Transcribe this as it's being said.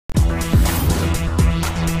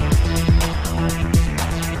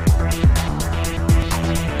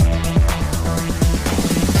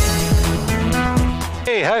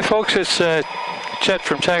Hey, hi folks, it's Chet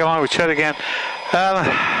from Tag Along with Chet again.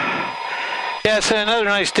 Yeah, it's another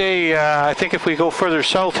nice day. I think if we go further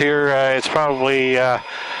south here, it's probably a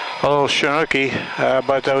little Cherokee,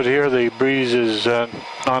 but out here the breeze is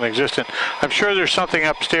non-existent. I'm sure there's something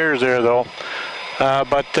upstairs there though,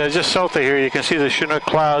 but just south of here you can see the Chinook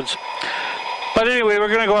clouds. But anyway, we're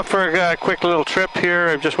going to go up for a quick little trip here.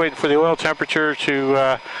 I'm just waiting for the oil temperature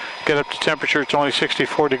to get up to temperature. It's only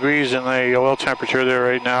 64 degrees in the oil temperature there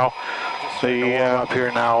right now. The up here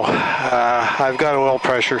now. I've got oil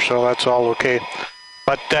pressure, so that's all okay.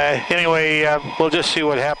 But anyway, we'll just see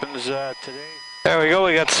what happens today. There we go.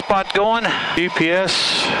 We got the spot going. GPS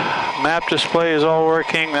map display is all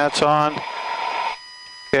working. That's on.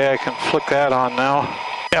 Okay, I can flick that on now.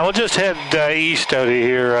 Yeah, we'll just head east out of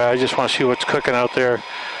here. I just want to see what's cooking out there.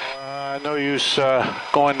 No use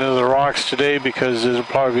going into the rocks today because it'll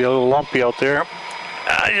probably be a little lumpy out there.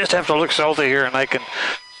 I just have to look south of here and I can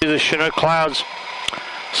see the Chinook clouds.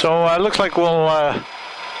 So it looks like we'll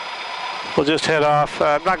just head off.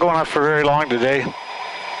 I'm not going off for very long today.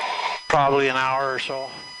 Probably an hour or so.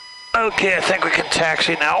 Okay, I think we can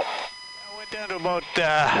taxi now. I went down to about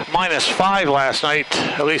 -5 last night.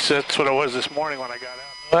 At least that's what it was this morning when I got out.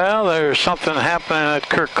 Well, there's something happening at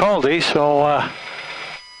Cherokee, so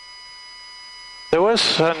there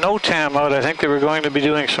was no TAM out. I think they were going to be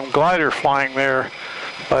doing some glider flying there,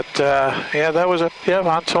 but yeah, that was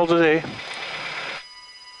until today.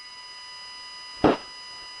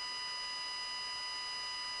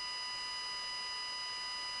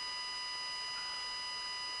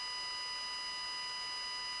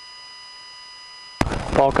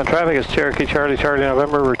 Falcon traffic is Cherokee Charlie Charlie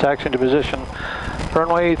November. We're taxiing to position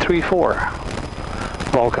runway 34.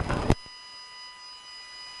 Vulcan.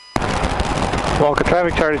 Vulcan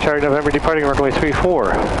traffic Charlie Charlie November departing runway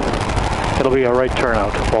 34. It'll be a right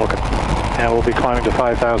turnout, Vulcan. And we'll be climbing to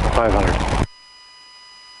 5,500.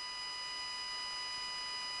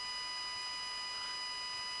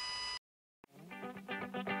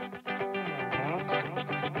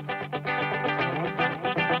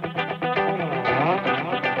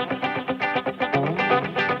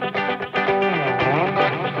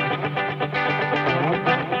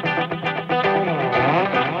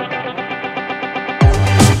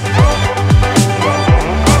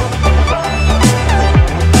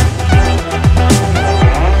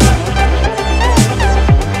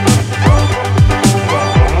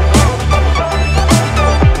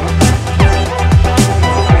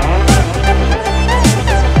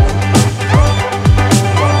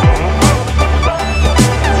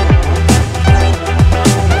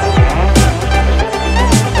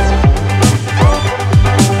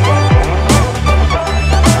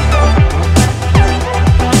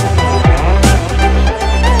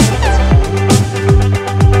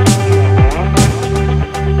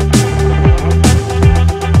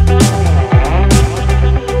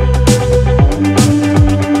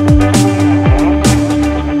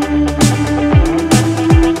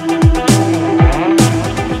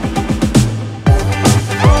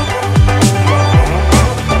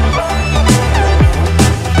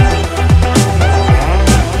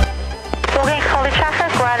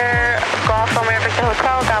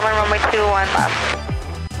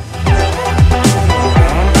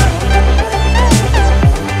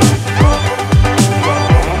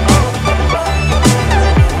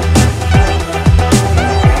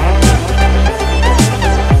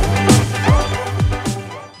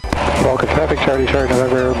 Charlie Charlie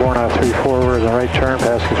November airborne on 34. We're in the right turn,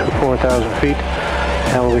 passing through 4,000 feet,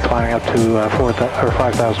 and we'll be climbing up to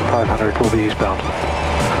 5,500. We'll be eastbound.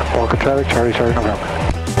 Vulcan traffic, Charlie Charlie November.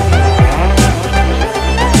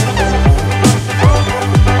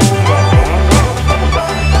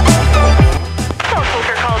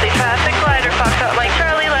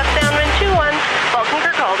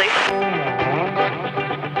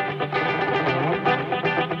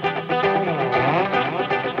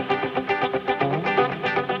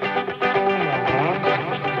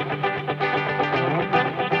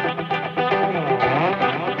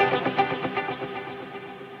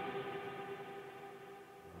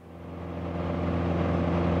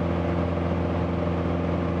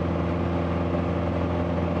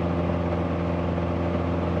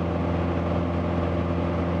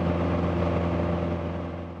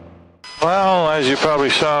 Well, as you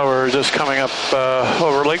probably saw, we're just coming up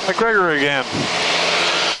over Lake McGregor again,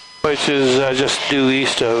 which is just due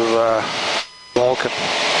east of Vulcan.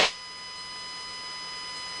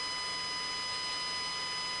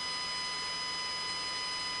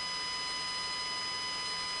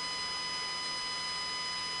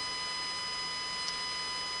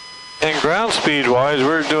 And ground speed wise,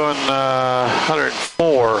 we're doing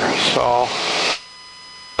 104, so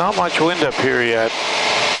not much wind up here yet.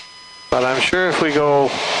 But I'm sure if we go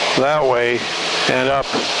that way and up,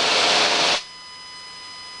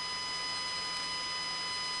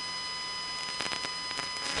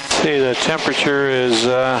 see, the temperature is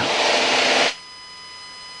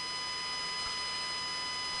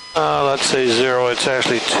let's say 0. It's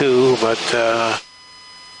actually 2, but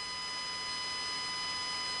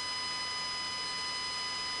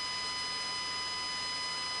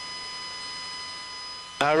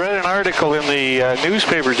I read an article in the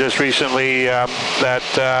newspaper just recently that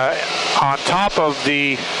on top of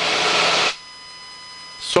the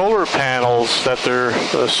solar panels that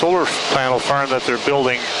the solar panel farm that they're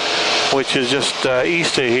building, which is just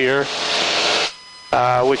east of here,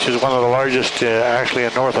 which is one of the largest actually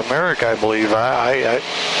in North America, I believe.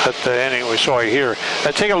 But anyway, so I hear.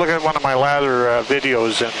 Take a look at one of my lather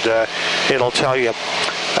videos, and it'll tell you,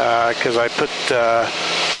 because I put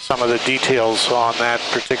some of the details on that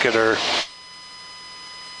particular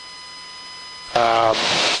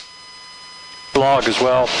blog as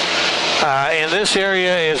well. In this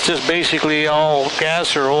area, it's just basically all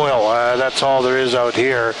gas or oil. That's all there is out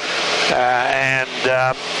here, and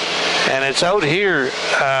it's out here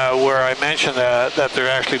where I mentioned that they're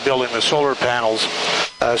actually building the solar panels,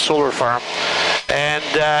 solar farm, and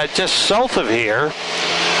just south of here,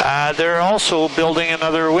 they're also building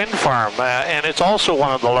another wind farm, and it's also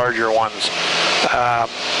one of the larger ones,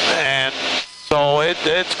 and so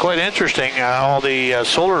it's quite interesting, all the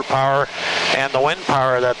solar power and the wind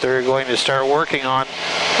power that they're going to start working on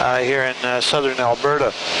here in southern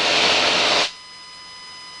Alberta.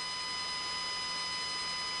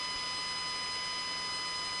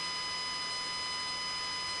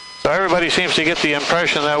 So everybody seems to get the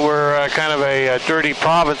impression that we're kind of a dirty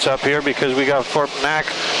province up here because we got Fort Mac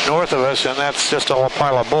north of us, and that's just a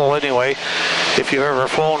pile of bull anyway. If you've ever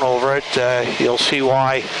flown over it, you'll see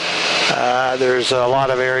why. There's a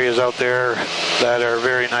lot of areas out there that are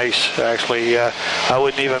very nice. Actually, I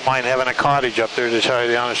wouldn't even mind having a cottage up there, to tell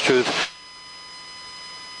you the honest truth.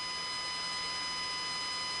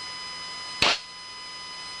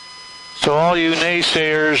 So all you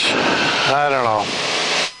naysayers, I don't know.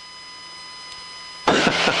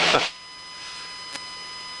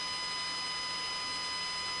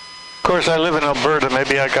 Of course, I live in Alberta.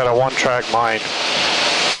 Maybe I got a one-track mind.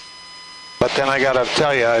 But then I got to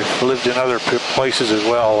tell you, I've lived in other places as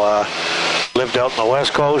well. Lived out on the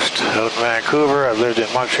West Coast, out in Vancouver. I've lived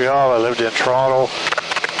in Montreal. I lived in Toronto.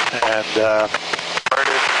 And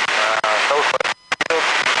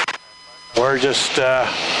we're just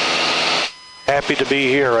happy to be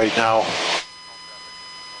here right now.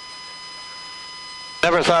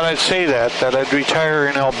 Never thought I'd say that I'd retire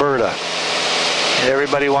in Alberta.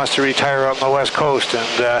 Everybody wants to retire out on the West Coast,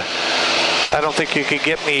 and I don't think you could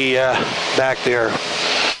get me back there.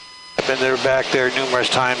 I've been back there numerous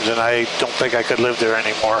times, and I don't think I could live there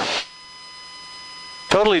anymore.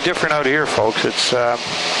 Totally different out here, folks. It's,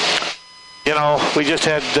 you know, we just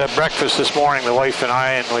had breakfast this morning, the wife and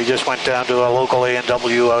I, and we just went down to a local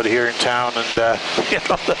A&W out here in town, and, you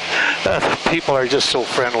know, the people are just so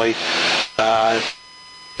friendly.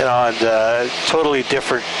 You know, and totally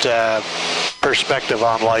different perspective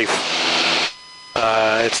on life.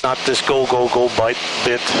 It's not this go bite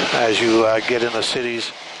bit as you get in the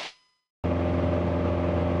cities.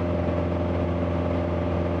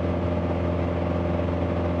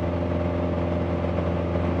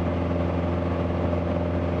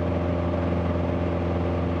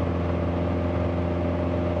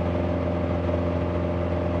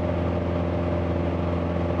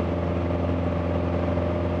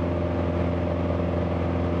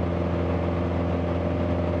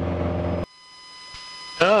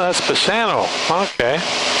 Oh, that's Bassano. Okay.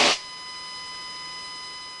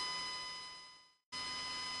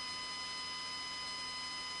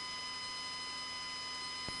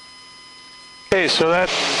 Okay, so that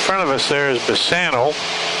in front of us there is Bassano.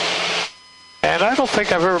 And I don't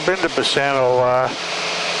think I've ever been to Bassano.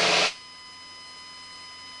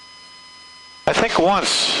 I think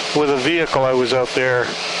once with a vehicle I was out there.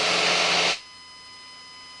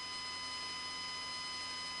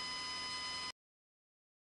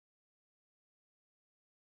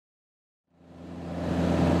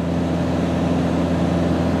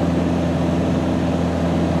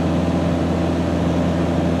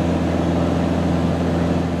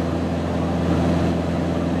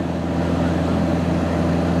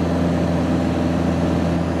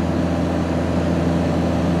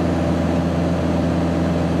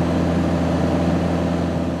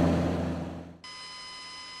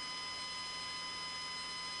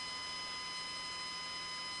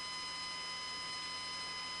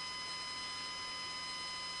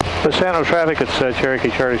 Bassano traffic, it's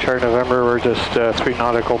Cherokee Charlie Charlie November. We're just 3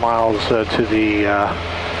 nautical miles to the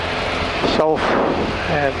south,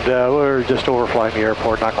 and we're just overflying the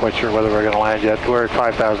airport. Not quite sure whether we're going to land yet. We're at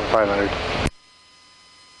 5,500.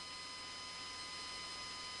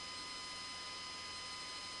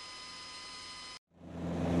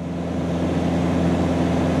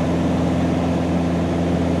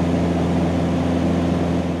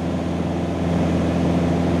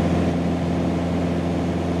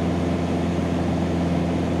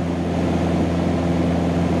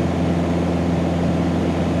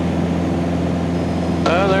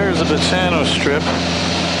 There's the Bassano strip.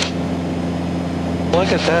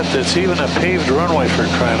 Look at that, it's even a paved runway for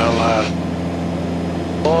crying out loud.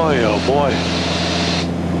 Boy, oh boy.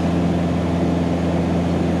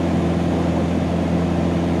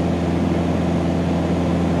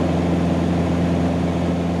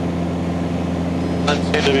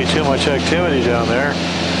 Doesn't seem to be too much activity down there.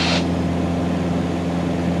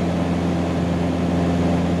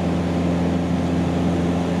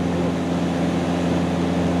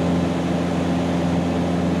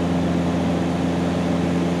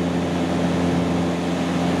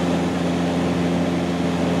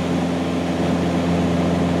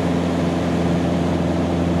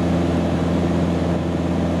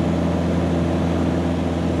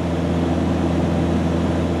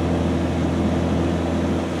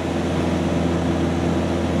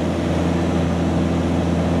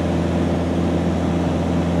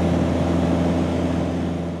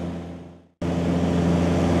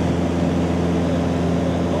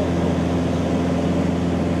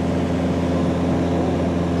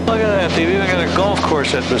 Look at that, they've even got a golf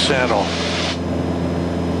course at Bassano.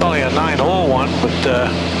 Only a 9-hole one, but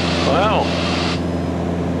wow.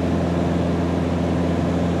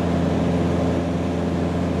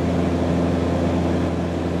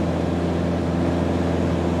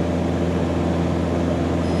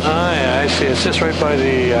 Ah, yeah, I see. It's just right by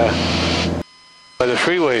the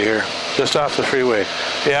freeway here, just off the freeway.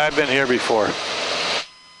 Yeah, I've been here before.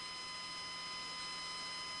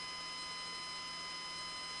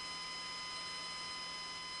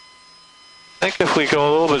 I think if we go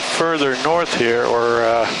a little bit further north here,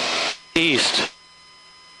 or east,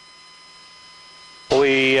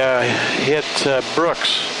 we hit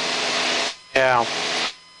Brooks. Yeah.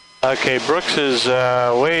 Okay, Brooks is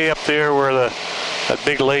way up there where that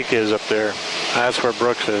big lake is up there. That's where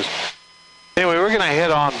Brooks is. Anyway, we're going to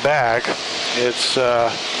head on back. It's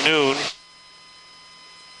noon.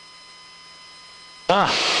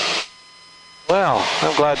 Ah. Well,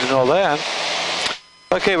 I'm glad to know that.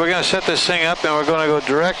 Okay, we're going to set this thing up and we're going to go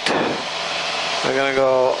direct. We're going to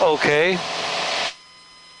go OK.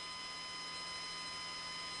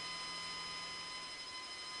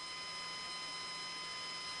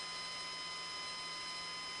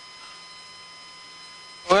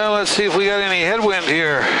 Well, let's see if we got any headwind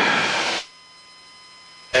here.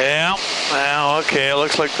 Yeah, well, okay, it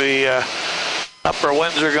looks like the upper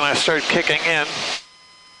winds are going to start kicking in.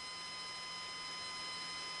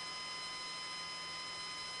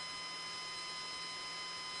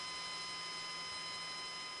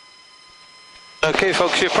 Okay,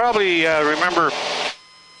 folks, you probably remember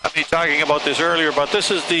me talking about this earlier, but this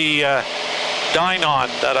is the Dynon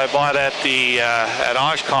that I bought at at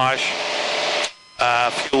Oshkosh a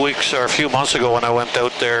few weeks or a few months ago when I went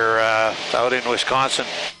out there out in Wisconsin.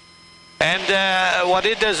 And what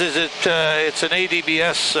it does is it's an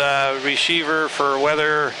ADBS receiver for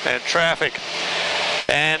weather and traffic.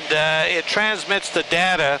 And it transmits the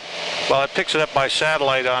data. Well, it picks it up by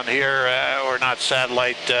satellite on here, or not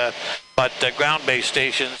satellite, but ground-based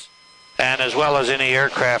stations, and as well as any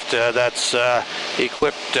aircraft that's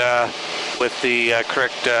equipped with the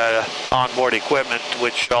correct onboard equipment,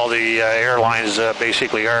 which all the airlines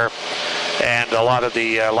basically are. And a lot of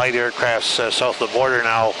the light aircrafts south of the border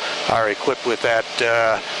now are equipped with that.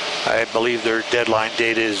 I believe their deadline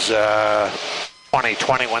date is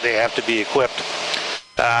 2020 when they have to be equipped.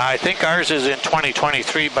 I think ours is in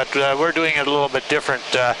 2023, but we're doing it a little bit different.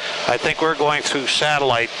 I think we're going through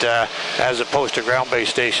satellite as opposed to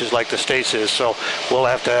ground-based stations like the States is, so we'll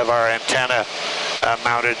have to have our antenna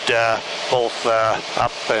mounted both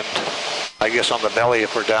up and I guess on the belly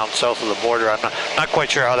if we're down south of the border. I'm not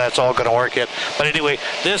quite sure how that's all going to work yet. But anyway,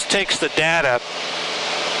 this takes the data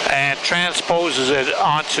and transposes it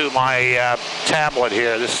onto my tablet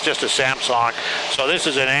here. This is just a Samsung, so this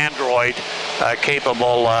is an Android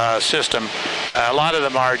capable system. A lot of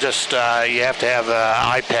them are just you have to have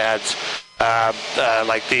iPads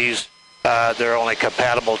like these. They're only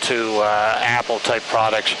compatible to Apple type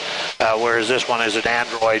products. whereas this one is an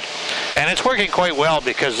Android. And it's working quite well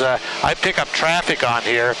because I pick up traffic on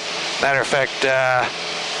here. Matter of fact,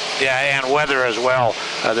 yeah, and weather as well.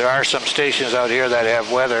 There are some stations out here that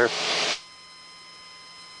have weather.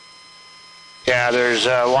 Yeah, there's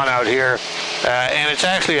one out here, and it's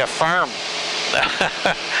actually a farm.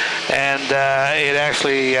 And it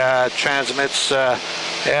actually transmits, yeah,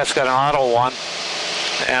 it's got an auto one.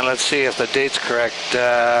 And let's see if the date's correct.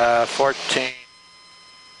 14,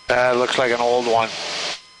 looks like an old one.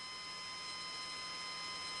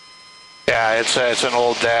 Yeah, it's an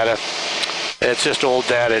old data. It's just old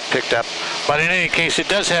data it picked up. But in any case, it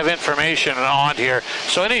does have information on here.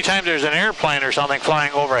 So anytime there's an airplane or something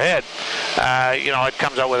flying overhead, you know, it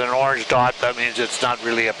comes out with an orange dot. That means it's not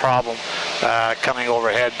really a problem coming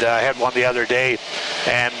overhead. I had one the other day,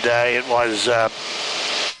 and it was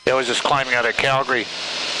just climbing out of Calgary,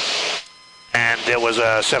 and it was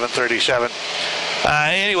a 737.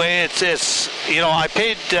 Anyway, it's you know, I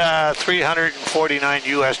paid $349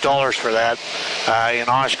 US for that in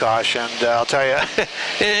Oshkosh, and I'll tell you,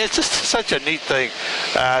 it's just such a neat thing.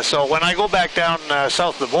 So when I go back down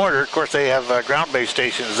south of the border, of course they have ground-based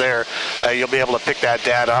stations there. You'll be able to pick that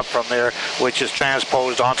data up from there, which is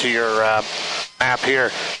transposed onto your map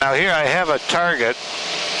here. Now here I have a target,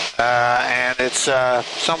 and it's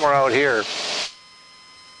somewhere out here,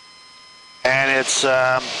 and it's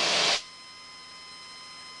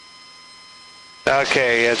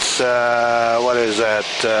okay, it's, what is that?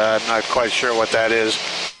 I'm not quite sure what that is.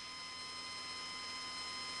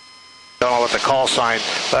 Don't know what the call sign.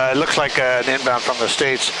 It looks like an inbound from the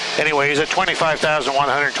States. Anyway, he's at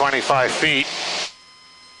 25,125 feet.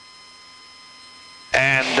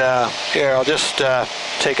 And here, I'll just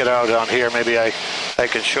take it out on here. Maybe I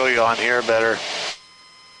can show you on here better.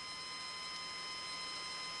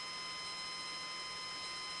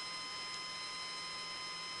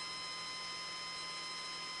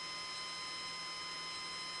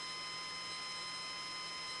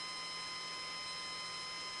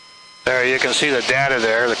 There you can see the data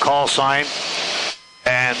there, the call sign,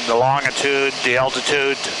 and the longitude, the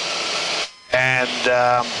altitude, and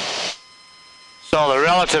so the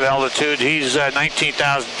relative altitude, he's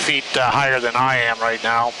 19,000 feet higher than I am right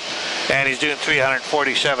now, and he's doing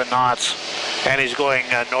 347 knots, and he's going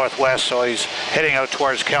northwest, so he's heading out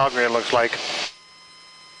towards Calgary, it looks like.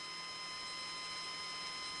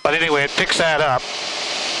 But anyway, it picks that up.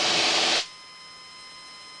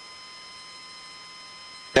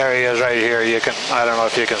 There he is right here. You can, I don't know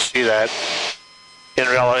if you can see that in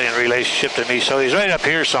relationship to me. So he's right up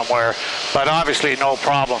here somewhere, but obviously no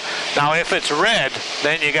problem. Now if it's red,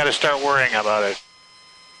 then you got to start worrying about it.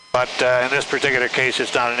 But in this particular case,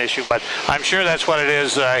 it's not an issue, but I'm sure that's what it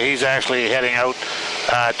is. He's actually heading out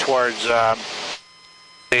towards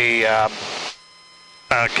the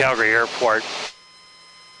Calgary airport.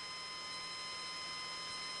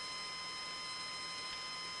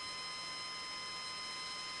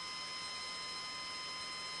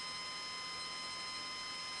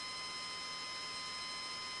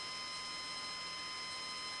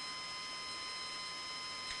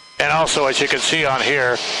 And also, as you can see on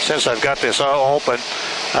here, since I've got this all open,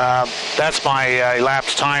 that's my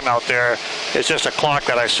elapsed time out there. It's just a clock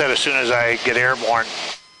that I set as soon as I get airborne.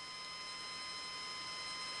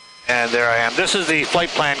 And there I am. This is the Flight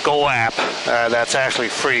Plan Go app that's actually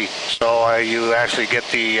free. So you actually get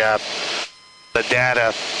the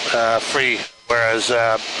data free, whereas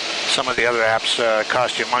some of the other apps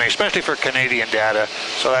cost you money, especially for Canadian data.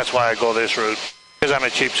 So that's why I go this route, because I'm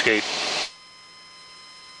a cheapskate.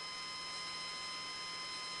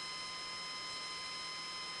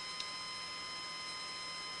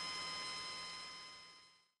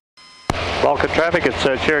 Vulcan traffic, it's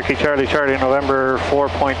Cherokee Charlie November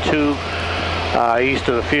 4.2 east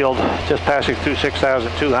of the field, just passing through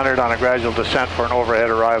 6,200 on a gradual descent for an overhead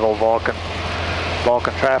arrival. Vulcan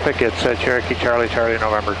traffic, it's Cherokee Charlie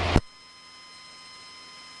November.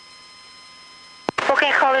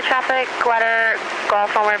 Okay, caller traffic, weather,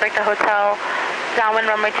 Golf runway break the hotel, downwind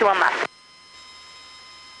runway 21 left.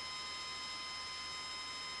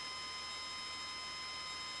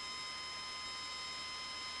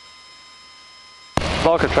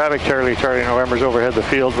 Vulcan traffic, Charlie November's overhead the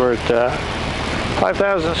field. We're at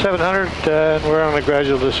 5,700 and we're on a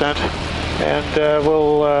gradual descent, and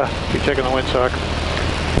we'll be checking the windsock.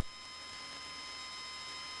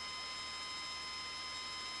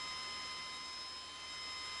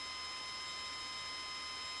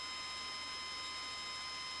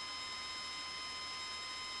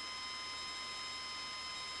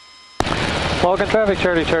 Vulcan traffic,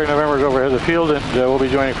 Charlie November is overhead the field, and we'll be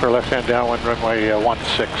joining for left-hand downwind runway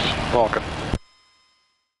 16, Vulcan.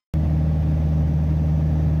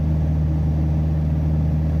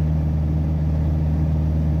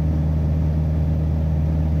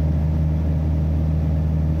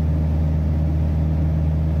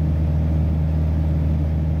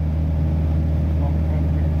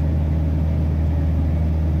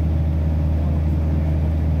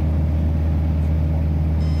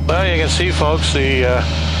 see, folks, the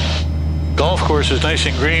golf course is nice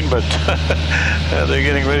and green, but they're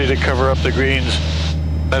getting ready to cover up the greens.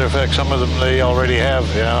 Matter of fact, some of them they already have.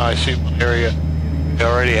 Yeah, I see one area they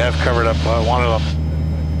already have covered up one of them.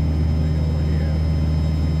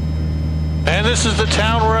 And this is the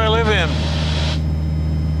town where I live in.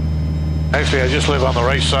 Actually, I just live on the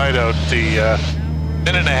right side out the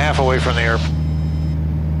minute and a half away from the airport.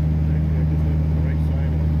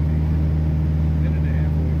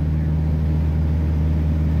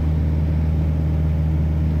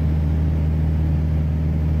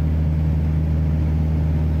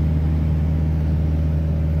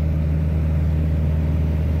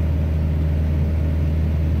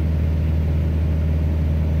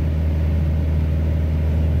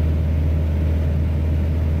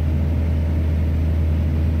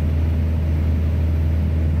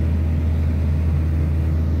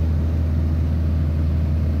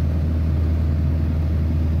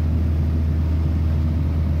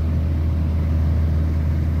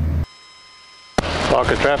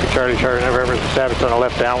 Vulcan traffic, Charlie November, established on the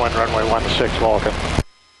left downwind runway 16 Vulcan.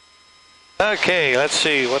 Okay, let's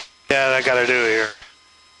see what I gotta do here.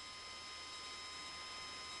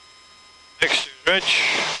 Mixture's rich.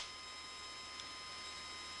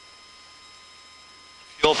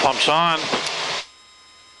 Fuel pump's on.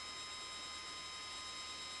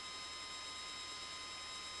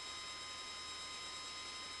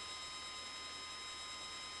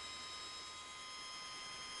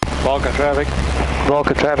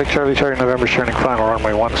 Vulcan traffic, Charlie November, turning final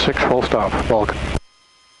runway 16, full stop, Vulcan.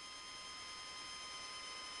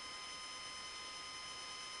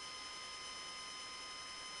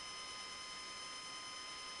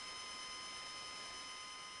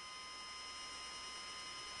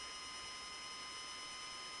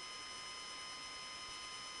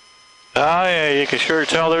 Oh yeah, you can sure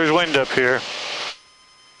tell there's wind up here.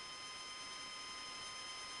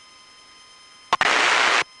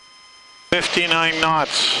 .59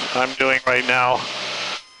 knots I'm doing right now,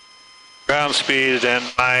 ground speed, and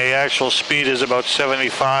my actual speed is about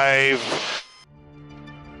 75.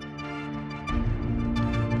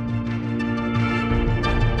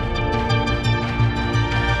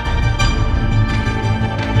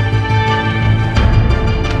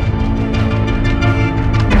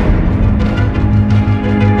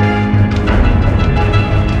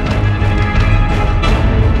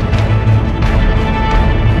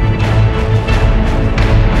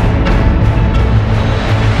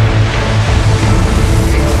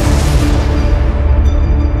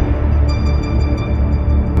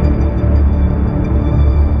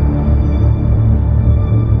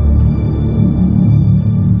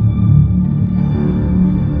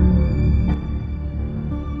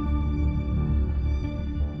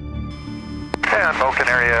 Vulcan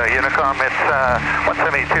area, Unicom, it's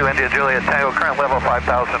 172 India Juliet Tango, current level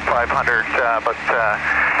 5,500, but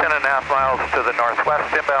 10.5 miles to the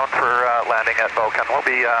northwest, inbound for landing at Vulcan. We'll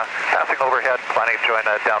be passing overhead, planning to join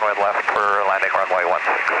a downwind left for landing runway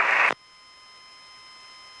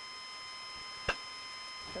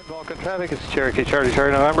 16. Vulcan traffic, it's Cherokee, Charlie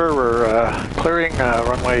November, we're clearing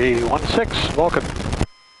runway 16, Vulcan.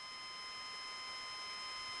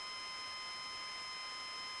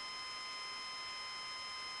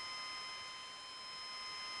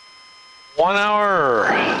 One hour.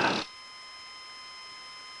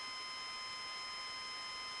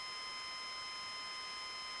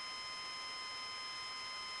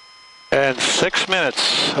 And 6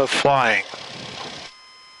 minutes of flying.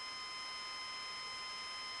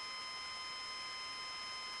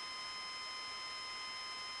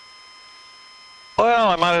 Well,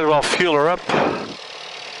 I might as well fuel her up.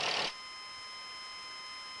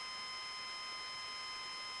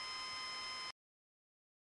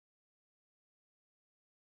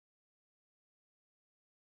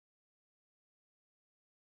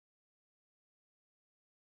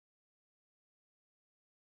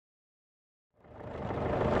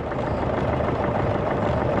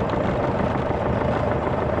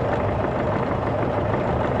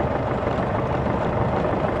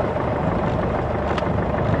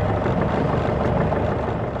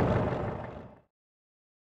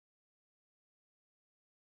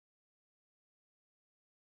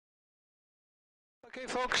 Okay,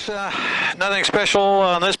 folks, nothing special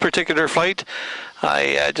on this particular flight.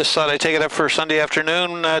 I just thought I'd take it up for a Sunday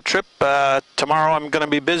afternoon trip. Tomorrow I'm going to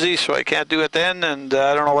be busy, so I can't do it then, and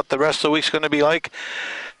I don't know what the rest of the week's going to be like.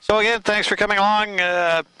 So again, thanks for coming along.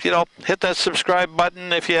 Hit that subscribe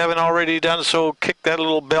button if you haven't already done so. Kick that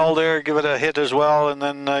little bell there, give it a hit as well, and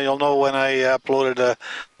then you'll know when I uploaded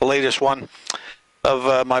the latest one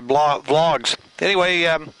of my vlogs. Anyway,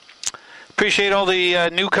 appreciate all the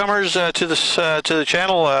newcomers to the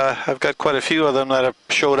channel. I've got quite a few of them that have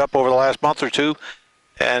showed up over the last month or two,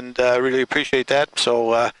 and really appreciate that.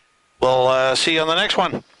 So we'll see you on the next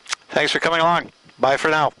one. Thanks for coming along. Bye for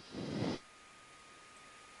now.